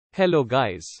Hello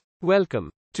guys. Welcome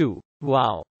to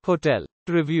Wow Hotel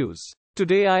Reviews.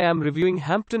 Today I am reviewing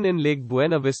Hampton Inn Lake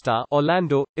Buena Vista,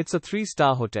 Orlando. It's a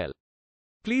 3-star hotel.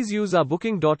 Please use our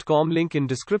booking.com link in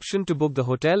description to book the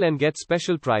hotel and get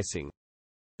special pricing.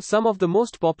 Some of the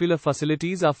most popular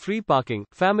facilities are free parking,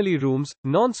 family rooms,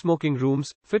 non-smoking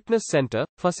rooms, fitness center,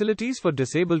 facilities for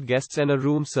disabled guests and a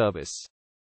room service.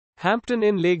 Hampton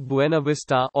Inn Lake Buena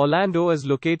Vista, Orlando is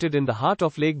located in the heart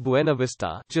of Lake Buena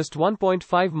Vista, just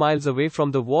 1.5 miles away from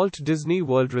the Walt Disney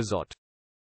World Resort.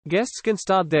 Guests can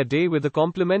start their day with a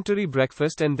complimentary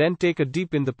breakfast and then take a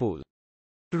dip in the pool.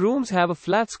 Rooms have a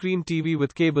flat-screen TV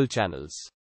with cable channels.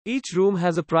 Each room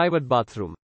has a private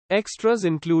bathroom. Extras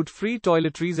include free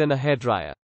toiletries and a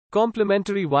hairdryer.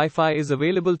 Complimentary Wi-Fi is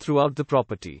available throughout the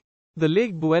property. The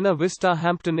Lake Buena Vista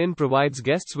Hampton Inn provides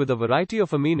guests with a variety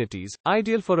of amenities,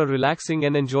 ideal for a relaxing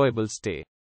and enjoyable stay.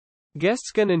 Guests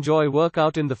can enjoy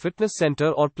workout in the fitness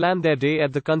center or plan their day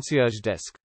at the concierge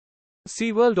desk.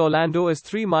 SeaWorld Orlando is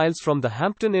 3 miles from the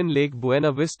Hampton Inn Lake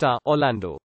Buena Vista,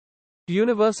 Orlando.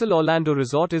 Universal Orlando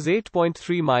Resort is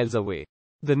 8.3 miles away.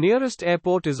 The nearest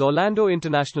airport is Orlando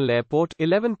International Airport,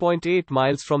 11.8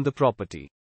 miles from the property.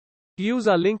 Use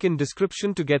our link in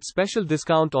description to get special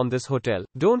discount on this hotel.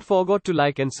 Don't forget to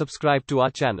like and subscribe to our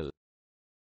channel.